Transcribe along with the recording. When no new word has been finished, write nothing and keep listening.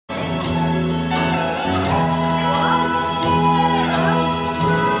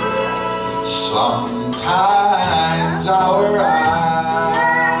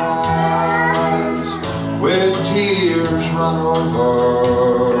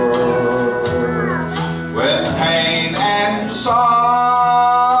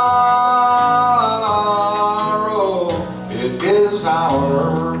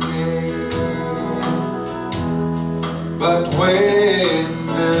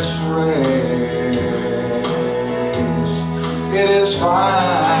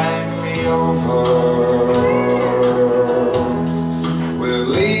finally over. We'll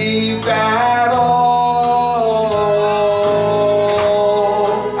leave that all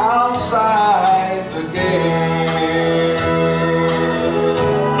outside the gate.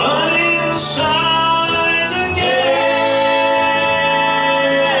 But inside the gate,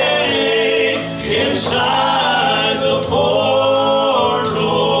 inside the portal,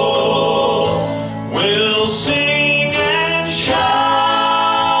 we'll sing and shout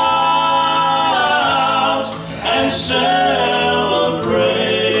and celebrate.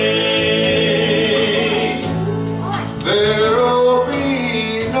 There'll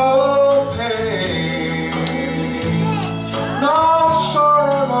be no pain, no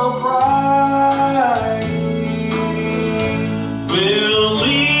sorrow, no crying. We'll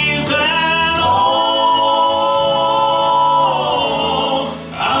leave that all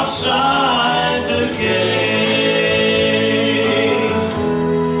outside the gate.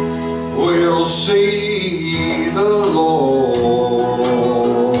 We'll see the Lord,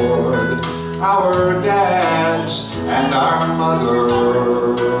 our dads and our mothers.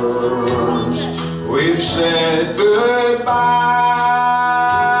 We've said goodbye,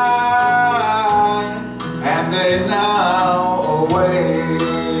 and they now await.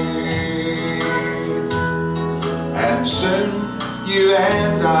 And soon you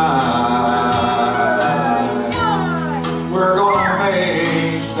and I, we're gonna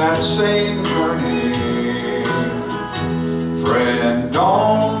make that same journey. Friend,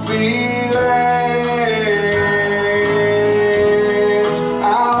 don't be late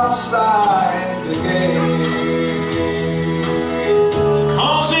outside the gate.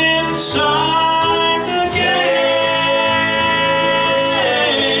 'Cause inside the gate,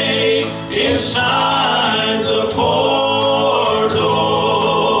 inside the portal,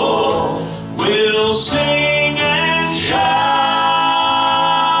 we'll sing and shout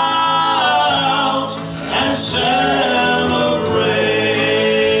and celebrate.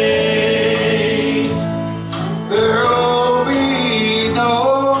 There'll be no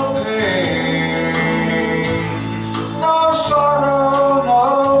pain, no sorrow, no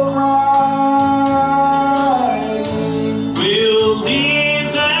crying. We'll leave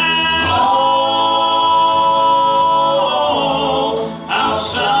that all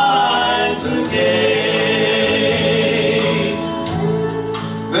outside the gate.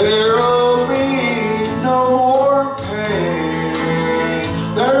 There'll be no more pain.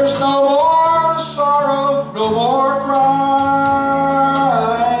 There's no more sorrow, no more crying.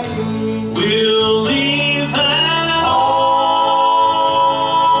 We'll leave that all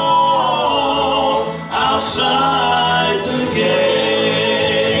outside the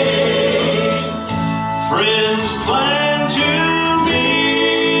gate. Friends plan to meet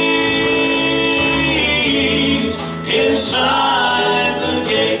inside the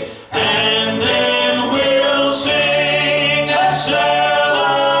gate, and then we'll sing and say